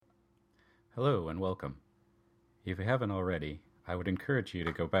Hello and welcome. If you haven't already, I would encourage you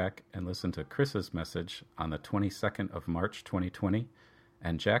to go back and listen to Chris's message on the 22nd of March 2020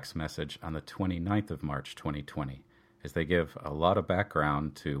 and Jack's message on the 29th of March 2020, as they give a lot of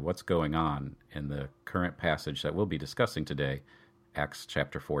background to what's going on in the current passage that we'll be discussing today, Acts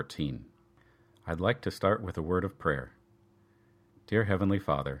chapter 14. I'd like to start with a word of prayer. Dear Heavenly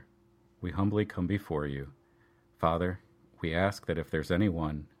Father, we humbly come before you. Father, we ask that if there's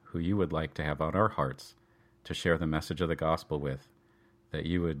anyone who you would like to have on our hearts to share the message of the gospel with, that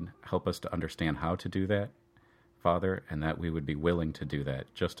you would help us to understand how to do that, Father, and that we would be willing to do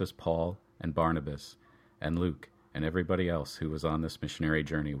that, just as Paul and Barnabas and Luke and everybody else who was on this missionary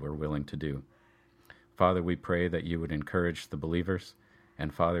journey were willing to do. Father, we pray that you would encourage the believers,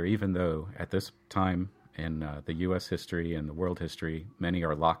 and Father, even though at this time in the U.S. history and the world history, many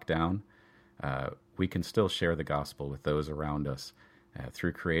are locked down, we can still share the gospel with those around us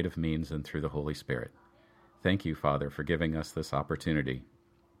through creative means and through the Holy Spirit. Thank you, Father, for giving us this opportunity.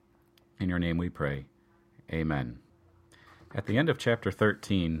 In your name we pray. Amen. At the end of chapter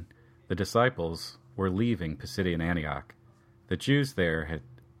 13, the disciples were leaving Pisidian Antioch. The Jews there had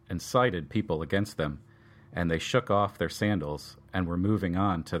incited people against them, and they shook off their sandals and were moving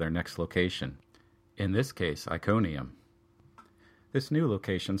on to their next location, in this case, Iconium. This new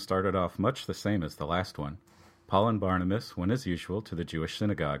location started off much the same as the last one. Paul and Barnabas went as usual to the Jewish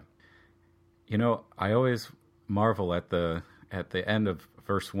synagogue. You know, I always marvel at the end of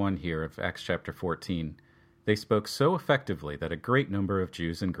verse 1 here of Acts chapter 14. They spoke so effectively that a great number of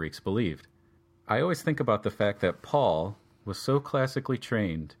Jews and Greeks believed. I always think about the fact that Paul was so classically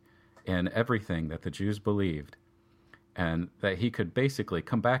trained in everything that the Jews believed, and that he could basically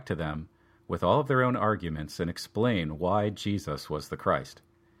come back to them with all of their own arguments and explain why Jesus was the Christ.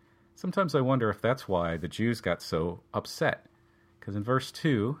 Sometimes I wonder if that's why the Jews got so upset. Because in verse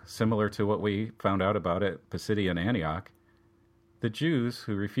 2, similar to what we found out about at Pisidian Antioch, the Jews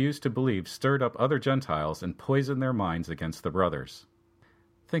who refused to believe stirred up other Gentiles and poisoned their minds against the brothers.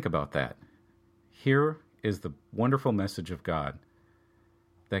 Think about that. Here is the wonderful message of God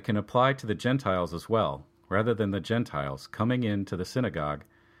that can apply to the Gentiles as well. Rather than the Gentiles coming into the synagogue,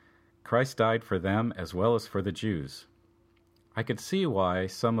 Christ died for them as well as for the Jews. I could see why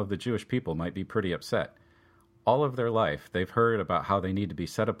some of the Jewish people might be pretty upset. All of their life, they've heard about how they need to be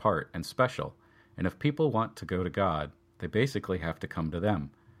set apart and special, and if people want to go to God, they basically have to come to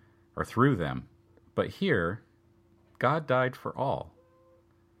them, or through them. But here, God died for all.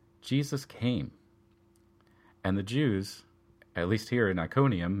 Jesus came. And the Jews, at least here in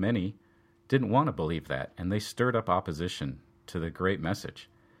Iconium, many didn't want to believe that, and they stirred up opposition to the great message.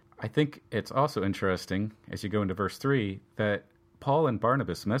 I think it's also interesting, as you go into verse 3, that Paul and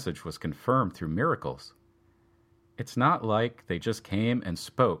Barnabas' message was confirmed through miracles. It's not like they just came and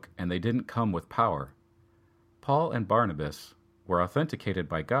spoke and they didn't come with power. Paul and Barnabas were authenticated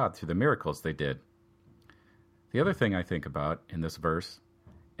by God through the miracles they did. The other thing I think about in this verse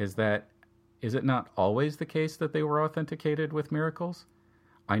is that, is it not always the case that they were authenticated with miracles?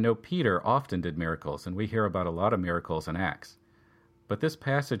 I know Peter often did miracles, and we hear about a lot of miracles in Acts. But this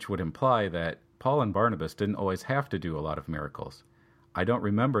passage would imply that Paul and Barnabas didn't always have to do a lot of miracles. I don't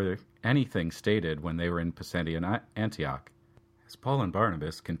remember anything stated when they were in Pisidian Antioch. As Paul and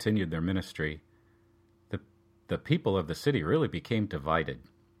Barnabas continued their ministry, the people of the city really became divided.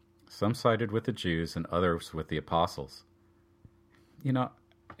 Some sided with the Jews and others with the apostles. You know,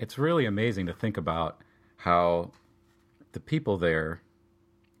 it's really amazing to think about how the people there,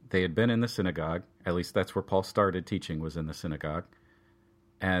 they had been in the synagogue, at least that's where Paul started teaching, was in the synagogue,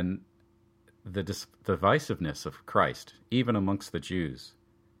 and the divisiveness of Christ, even amongst the Jews.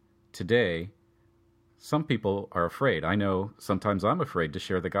 Today, some people are afraid. I know sometimes I'm afraid to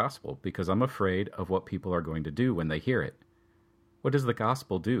share the gospel because I'm afraid of what people are going to do when they hear it. What does the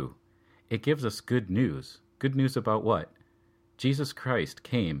gospel do? It gives us good news. Good news about what? Jesus Christ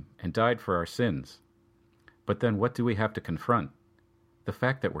came and died for our sins. But then what do we have to confront? The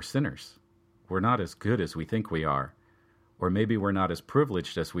fact that we're sinners. We're not as good as we think we are. Or maybe we're not as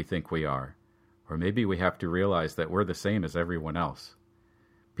privileged as we think we are. Or maybe we have to realize that we're the same as everyone else.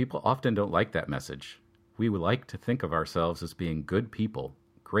 People often don't like that message. We would like to think of ourselves as being good people,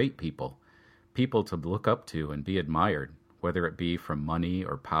 great people, people to look up to and be admired, whether it be from money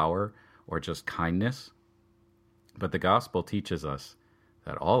or power or just kindness. But the gospel teaches us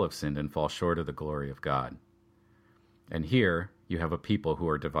that all have sinned and fall short of the glory of God. And here you have a people who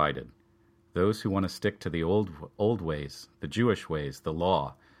are divided. Those who want to stick to the old ways, the Jewish ways, the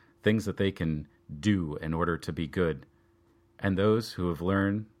law, things that they can do in order to be good. And those who have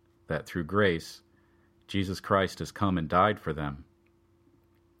learned that through grace, Jesus Christ has come and died for them.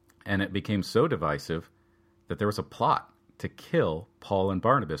 And it became so divisive that there was a plot to kill Paul and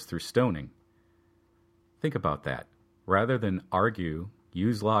Barnabas through stoning. Think about that. Rather than argue,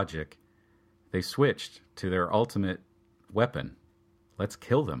 use logic, they switched to their ultimate weapon. Let's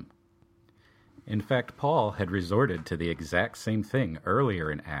kill them. In fact, Paul had resorted to the exact same thing earlier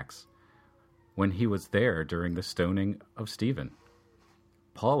in Acts, when he was there during the stoning of Stephen.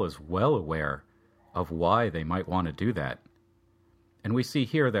 Paul is well aware of why they might want to do that. And we see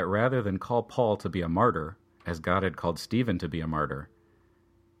here that rather than call Paul to be a martyr, as God had called Stephen to be a martyr,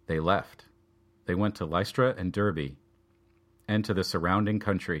 they left. They went to Lystra and Derbe, and to the surrounding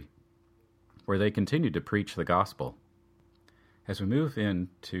country, where they continued to preach the gospel. As we move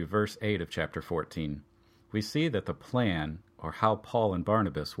into verse 8 of chapter 14, we see that the plan, or how Paul and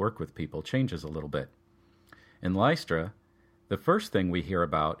Barnabas work with people, changes a little bit. In Lystra, the first thing we hear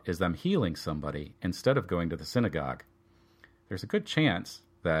about is them healing somebody instead of going to the synagogue. There's a good chance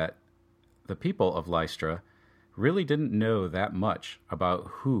that the people of Lystra really didn't know that much about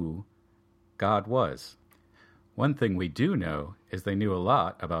who God was. One thing we do know is they knew a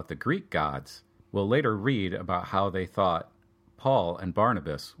lot about the Greek gods. We'll later read about how they thought Paul and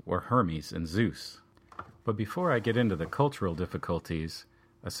Barnabas were Hermes and Zeus. But before I get into the cultural difficulties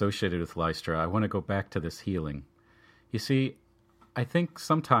associated with Lystra, I want to go back to this healing. You see, I think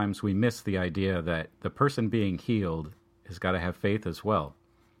sometimes we miss the idea that the person being healed has got to have faith as well.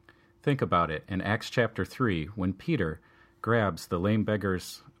 Think about it. In Acts chapter 3, when Peter grabs the lame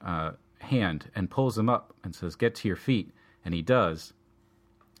beggar's hand and pulls him up and says, "Get to your feet," and he does,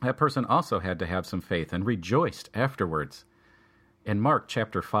 that person also had to have some faith and rejoiced afterwards. In Mark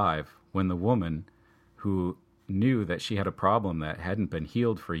chapter 5, when the woman who knew that she had a problem that hadn't been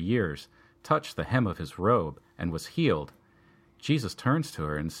healed for years touched the hem of his robe and was healed, Jesus turns to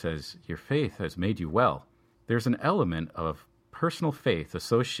her and says, "Your faith has made you well." There's an element of personal faith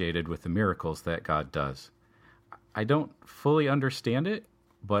associated with the miracles that God does. I don't fully understand it,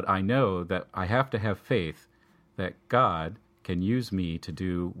 but I know that I have to have faith that God can use me to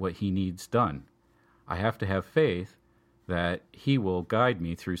do what he needs done. I have to have faith that he will guide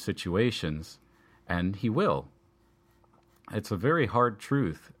me through situations, and he will. It's a very hard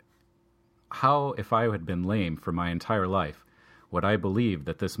truth. How, if I had been lame for my entire life, would I believe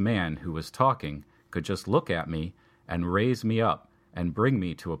that this man who was talking could just look at me and raise me up and bring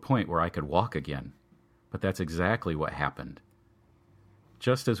me to a point where I could walk again? But that's exactly what happened.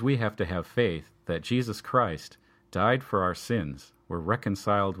 Just as we have to have faith that Jesus Christ died for our sins, we're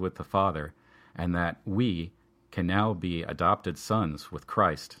reconciled with the Father, and that we can now be adopted sons with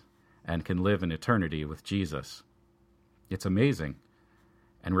Christ and can live in eternity with Jesus. It's amazing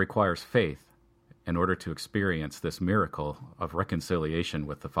and requires faith in order to experience this miracle of reconciliation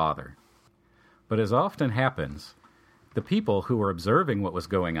with the Father. But as often happens, the people who were observing what was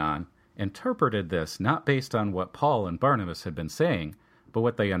going on interpreted this not based on what Paul and Barnabas had been saying, but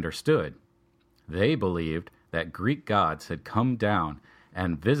what they understood. They believed that Greek gods had come down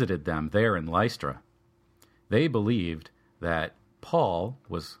and visited them there in Lystra. They believed that Paul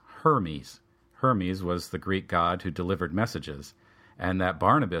was Hermes. Hermes was the Greek god who delivered messages, and that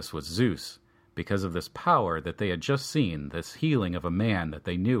Barnabas was Zeus, because of this power that they had just seen, this healing of a man that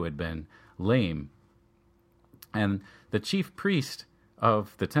they knew had been lame. And the chief priest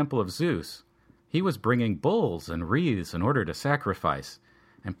of the temple of Zeus, he was bringing bulls and wreaths in order to sacrifice.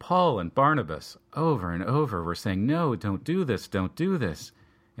 And Paul and Barnabas, over and over, were saying, "No, don't do this, don't do this,"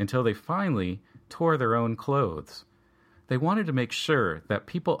 until they finally tore their own clothes. They wanted to make sure that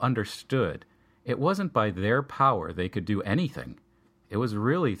people understood it wasn't by their power they could do anything. It was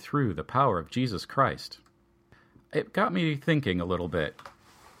really through the power of Jesus Christ. It got me thinking a little bit.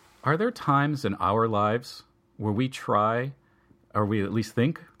 Are there times in our lives where we try, or we at least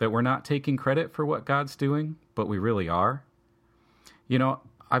think, that we're not taking credit for what God's doing, but we really are? You know,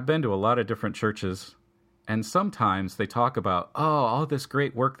 I've been to a lot of different churches, and sometimes they talk about, all this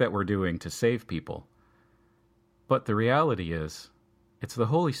great work that we're doing to save people. But the reality is, it's the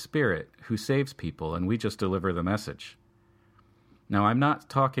Holy Spirit who saves people, and we just deliver the message. Now, I'm not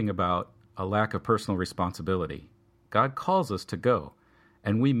talking about a lack of personal responsibility. God calls us to go,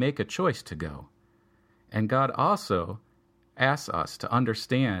 and we make a choice to go. And God also asks us to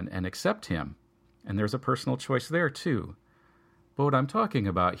understand and accept him, and there's a personal choice there too. But what I'm talking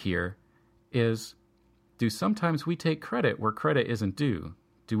about here is, do sometimes we take credit where credit isn't due?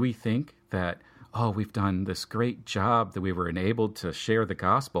 Do we think that, we've done this great job, that we were enabled to share the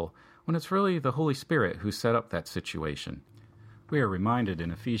gospel, when it's really the Holy Spirit who set up that situation? We are reminded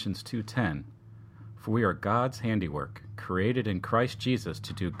in Ephesians 2:10, "For we are God's handiwork, created in Christ Jesus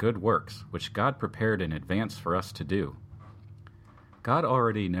to do good works, which God prepared in advance for us to do." God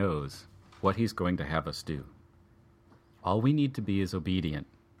already knows what he's going to have us do. All we need to be is obedient,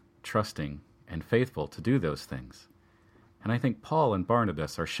 trusting, and faithful to do those things. And I think Paul and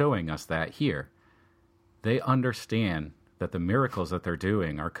Barnabas are showing us that here. They understand that the miracles that they're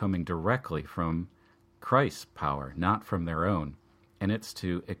doing are coming directly from Christ's power, not from their own. And it's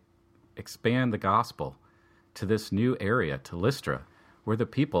to expand the gospel to this new area, to Lystra, where the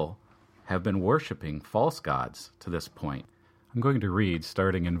people have been worshiping false gods to this point. I'm going to read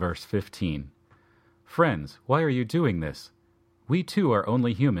starting in verse 15. Friends, why are you doing this? We too are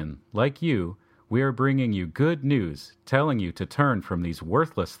only human. Like you, we are bringing you good news, telling you to turn from these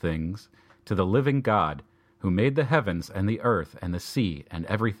worthless things to the living God, who made the heavens and the earth and the sea and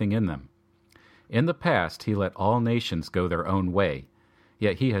everything in them. In the past he let all nations go their own way,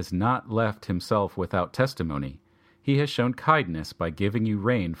 yet he has not left himself without testimony. He has shown kindness by giving you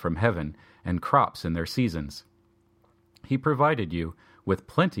rain from heaven and crops in their seasons. He provided you with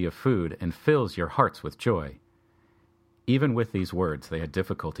plenty of food and fills your hearts with joy. Even with these words, they had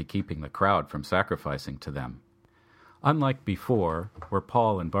difficulty keeping the crowd from sacrificing to them. Unlike before, where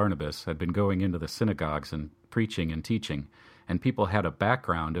Paul and Barnabas had been going into the synagogues and preaching and teaching, and people had a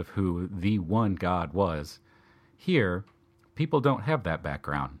background of who the one God was, here, people don't have that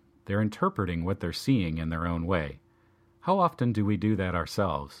background. They're interpreting what they're seeing in their own way. How often do we do that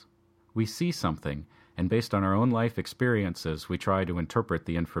ourselves? We see something, and based on our own life experiences, we try to interpret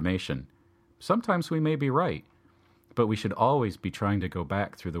the information. Sometimes we may be right, but we should always be trying to go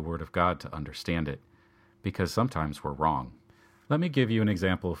back through the Word of God to understand it, because sometimes we're wrong. Let me give you an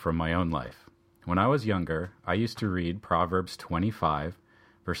example from my own life. When I was younger, I used to read Proverbs 25,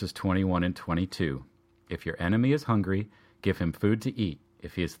 verses 21 and 22. If your enemy is hungry, give him food to eat.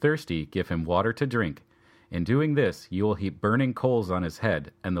 If he is thirsty, give him water to drink. In doing this, you will heap burning coals on his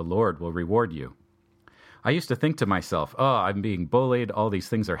head, and the Lord will reward you. I used to think to myself, I'm being bullied, all these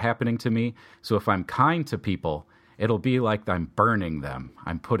things are happening to me, so if I'm kind to people, it'll be like I'm burning them.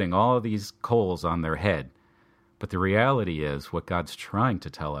 I'm putting all of these coals on their head. But the reality is, what God's trying to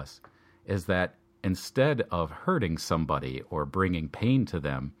tell us is that instead of hurting somebody or bringing pain to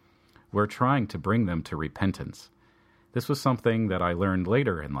them, we're trying to bring them to repentance. This was something that I learned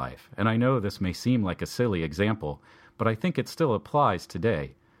later in life, and I know this may seem like a silly example, but I think it still applies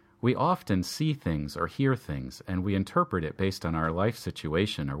today. We often see things or hear things, and we interpret it based on our life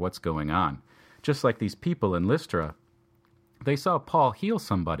situation or what's going on. Just like these people in Lystra, they saw Paul heal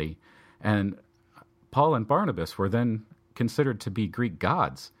somebody, and Paul and Barnabas were then considered to be Greek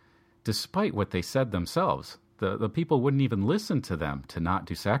gods, despite what they said themselves. The people wouldn't even listen to them to not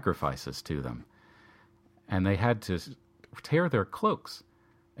do sacrifices to them. And they had to tear their cloaks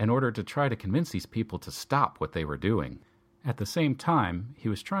in order to try to convince these people to stop what they were doing. At the same time, he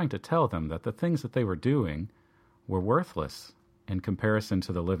was trying to tell them that the things that they were doing were worthless in comparison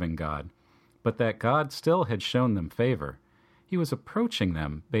to the living God, but that God still had shown them favor. He was approaching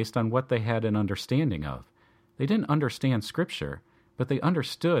them based on what they had an understanding of. They didn't understand Scripture, but they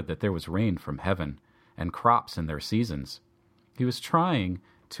understood that there was rain from heaven and crops in their seasons. He was trying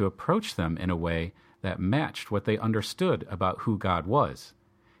to approach them in a way that matched what they understood about who God was.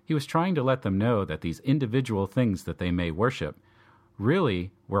 He was trying to let them know that these individual things that they may worship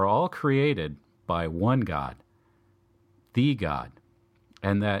really were all created by one God, the God,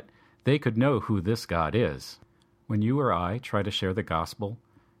 and that they could know who this God is. When you or I try to share the gospel,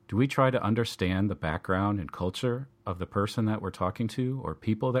 do we try to understand the background and culture of the person that we're talking to or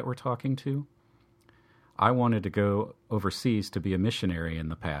people that we're talking to? I wanted to go overseas to be a missionary in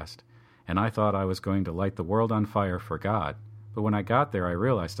the past, and I thought I was going to light the world on fire for God. But when I got there, I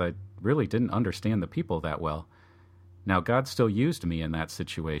realized I really didn't understand the people that well. Now, God still used me in that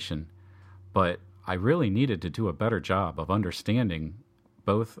situation, but I really needed to do a better job of understanding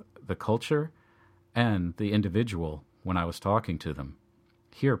both the culture and the individual when I was talking to them.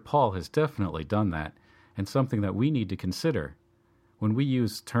 Here, Paul has definitely done that, and something that we need to consider. When we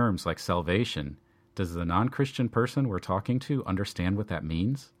use terms like salvation, does the non-Christian person we're talking to understand what that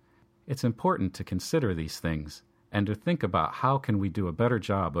means? It's important to consider these things and to think about how can we do a better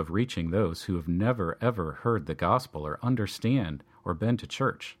job of reaching those who have never ever heard the gospel or understand or been to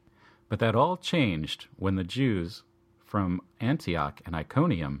church. But that all changed when the Jews from Antioch and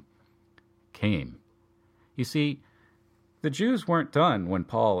Iconium came. You see, the Jews weren't done when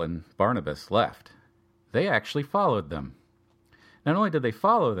Paul and Barnabas left. They actually followed them. Not only did they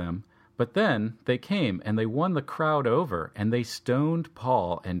follow them, but then they came and they won the crowd over and they stoned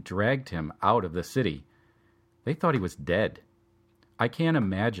Paul and dragged him out of the city. They thought he was dead. I can't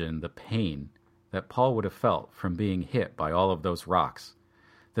imagine the pain that Paul would have felt from being hit by all of those rocks,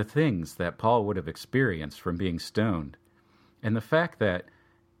 the things that Paul would have experienced from being stoned. And the fact that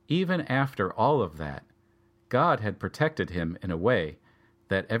even after all of that, God had protected him in a way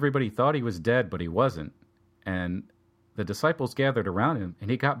that everybody thought he was dead, but he wasn't. And the disciples gathered around him, and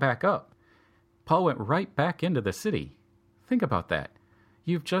he got back up. Paul went right back into the city. Think about that.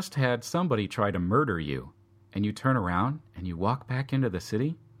 You've just had somebody try to murder you, and you turn around and you walk back into the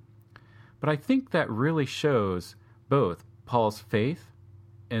city? But I think that really shows both Paul's faith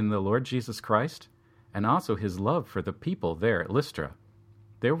in the Lord Jesus Christ and also his love for the people there at Lystra.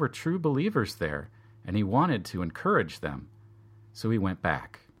 There were true believers there, and he wanted to encourage them. So he went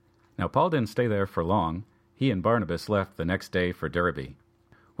back. Now, Paul didn't stay there for long. He and Barnabas left the next day for Derbe.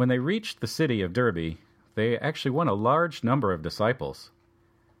 When they reached the city of Derbe, they actually won a large number of disciples.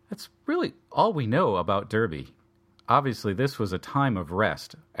 That's really all we know about Derbe. Obviously, this was a time of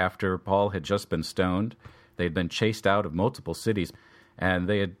rest after Paul had just been stoned. They had been chased out of multiple cities, and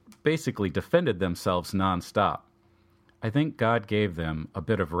they had basically defended themselves nonstop. I think God gave them a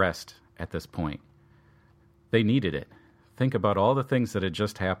bit of rest at this point. They needed it. Think about all the things that had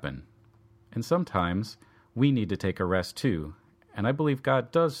just happened. And sometimes we need to take a rest too, and I believe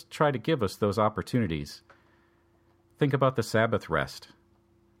God does try to give us those opportunities. Think about the Sabbath rest.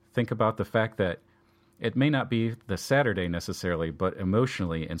 Think about the fact that it may not be the Saturday necessarily, but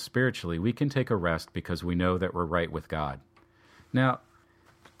emotionally and spiritually, we can take a rest because we know that we're right with God. Now,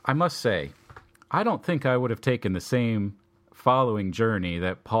 I must say, I don't think I would have taken the same following journey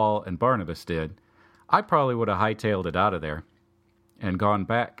that Paul and Barnabas did. I probably would have hightailed it out of there and gone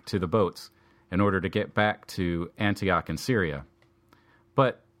back to the boats in order to get back to Antioch in Syria.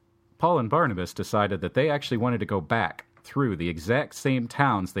 But Paul and Barnabas decided that they actually wanted to go back through the exact same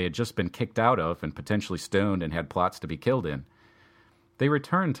towns they had just been kicked out of and potentially stoned and had plots to be killed in. They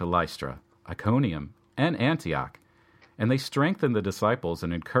returned to Lystra, Iconium, and Antioch, and they strengthened the disciples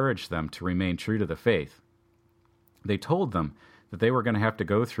and encouraged them to remain true to the faith. They told them that they were going to have to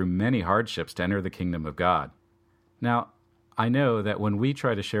go through many hardships to enter the kingdom of God. Now, I know that when we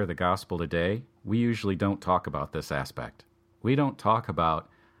try to share the gospel today, we usually don't talk about this aspect. We don't talk about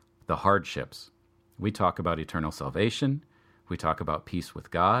the hardships. We talk about eternal salvation. We talk about peace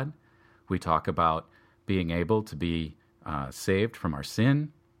with God. We talk about being able to be saved from our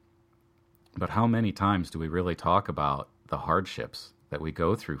sin. But how many times do we really talk about the hardships that we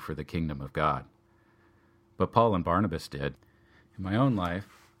go through for the kingdom of God? But Paul and Barnabas did. In my own life,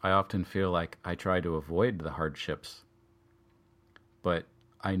 I often feel like I try to avoid the hardships. But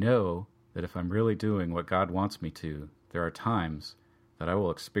I know that if I'm really doing what God wants me to, there are times that I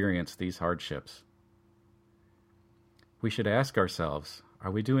will experience these hardships. We should ask ourselves,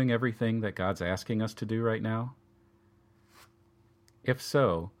 are we doing everything that God's asking us to do right now? If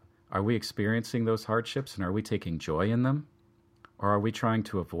so, are we experiencing those hardships and are we taking joy in them? Or are we trying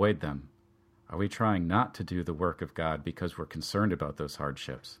to avoid them? Are we trying not to do the work of God because we're concerned about those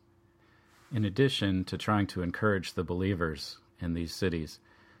hardships? In addition to trying to encourage the believers in these cities,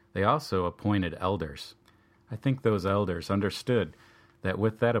 they also appointed elders. I think those elders understood that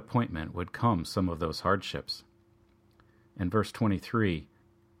with that appointment would come some of those hardships. In verse 23,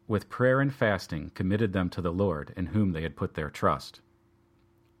 with prayer and fasting committed them to the Lord in whom they had put their trust.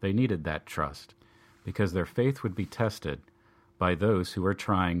 They needed that trust because their faith would be tested by those who were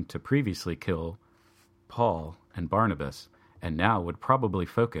trying to previously kill Paul and Barnabas and now would probably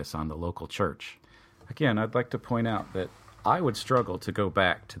focus on the local church. Again, I'd like to point out that I would struggle to go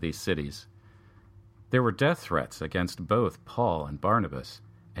back to these cities. There were death threats against both Paul and Barnabas,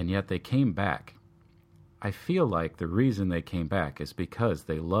 and yet they came back. I feel like the reason they came back is because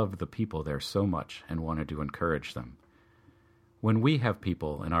they loved the people there so much and wanted to encourage them. When we have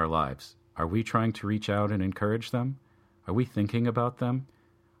people in our lives, are we trying to reach out and encourage them? Are we thinking about them?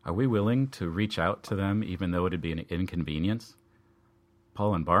 Are we willing to reach out to them even though it would be an inconvenience?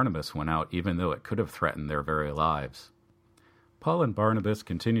 Paul and Barnabas went out even though it could have threatened their very lives. Paul and Barnabas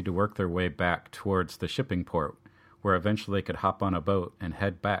continued to work their way back towards the shipping port, where eventually they could hop on a boat and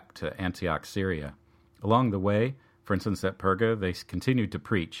head back to Antioch, Syria. Along the way, for instance at Perga, they continued to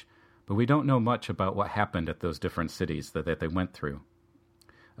preach, but we don't know much about what happened at those different cities that they went through.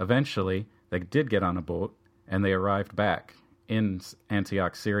 Eventually, they did get on a boat, and they arrived back in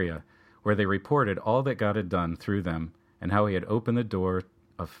Antioch, Syria, where they reported all that God had done through them and how he had opened the door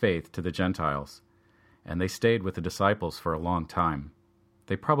of faith to the Gentiles. And they stayed with the disciples for a long time.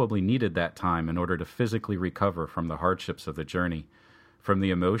 They probably needed that time in order to physically recover from the hardships of the journey, from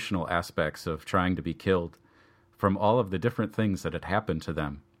the emotional aspects of trying to be killed, from all of the different things that had happened to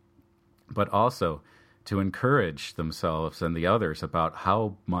them, but also to encourage themselves and the others about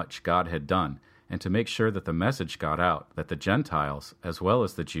how much God had done, and to make sure that the message got out, that the Gentiles, as well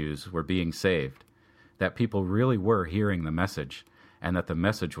as the Jews, were being saved. that people really were hearing the message, and that the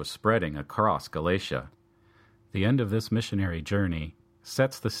message was spreading across Galatia. The end of this missionary journey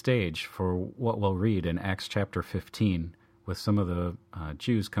sets the stage for what we'll read in Acts chapter 15, with some of the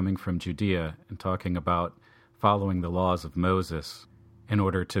Jews coming from Judea and talking about following the laws of Moses in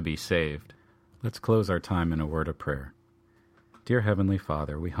order to be saved. Let's close our time in a word of prayer. Dear Heavenly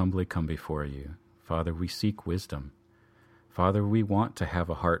Father, we humbly come before you. Father, we seek wisdom. Father, we want to have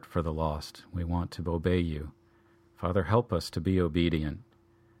a heart for the lost. We want to obey you. Father, help us to be obedient.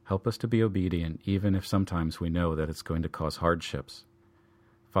 Help us to be obedient even if sometimes we know that it's going to cause hardships.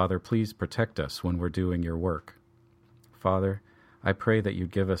 Father, please protect us when we're doing your work. Father, I pray that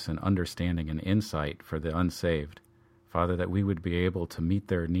you'd give us an understanding and insight for the unsaved. Father, that we would be able to meet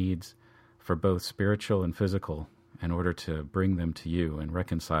their needs for both spiritual and physical in order to bring them to you and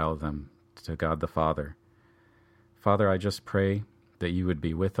reconcile them to God the Father. Father, I just pray that you would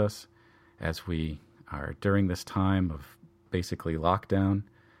be with us as we are during this time of basically lockdown.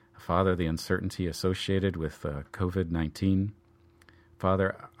 Father, the uncertainty associated with COVID-19.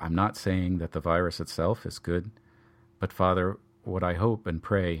 Father, I'm not saying that the virus itself is good, but Father, what I hope and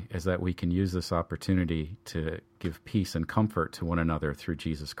pray is that we can use this opportunity to give peace and comfort to one another through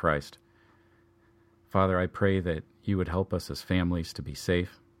Jesus Christ. Father, I pray that you would help us as families to be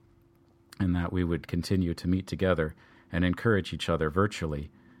safe, and that we would continue to meet together and encourage each other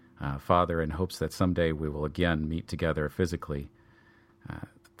virtually, Father, in hopes that someday we will again meet together physically.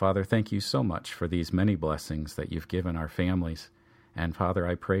 Father, thank you so much for these many blessings that you've given our families. And Father,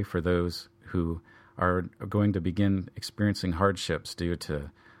 I pray for those who are going to begin experiencing hardships due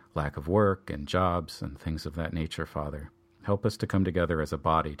to lack of work and jobs and things of that nature, Father. Help us to come together as a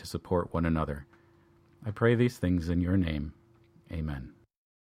body to support one another. I pray these things in your name. Amen.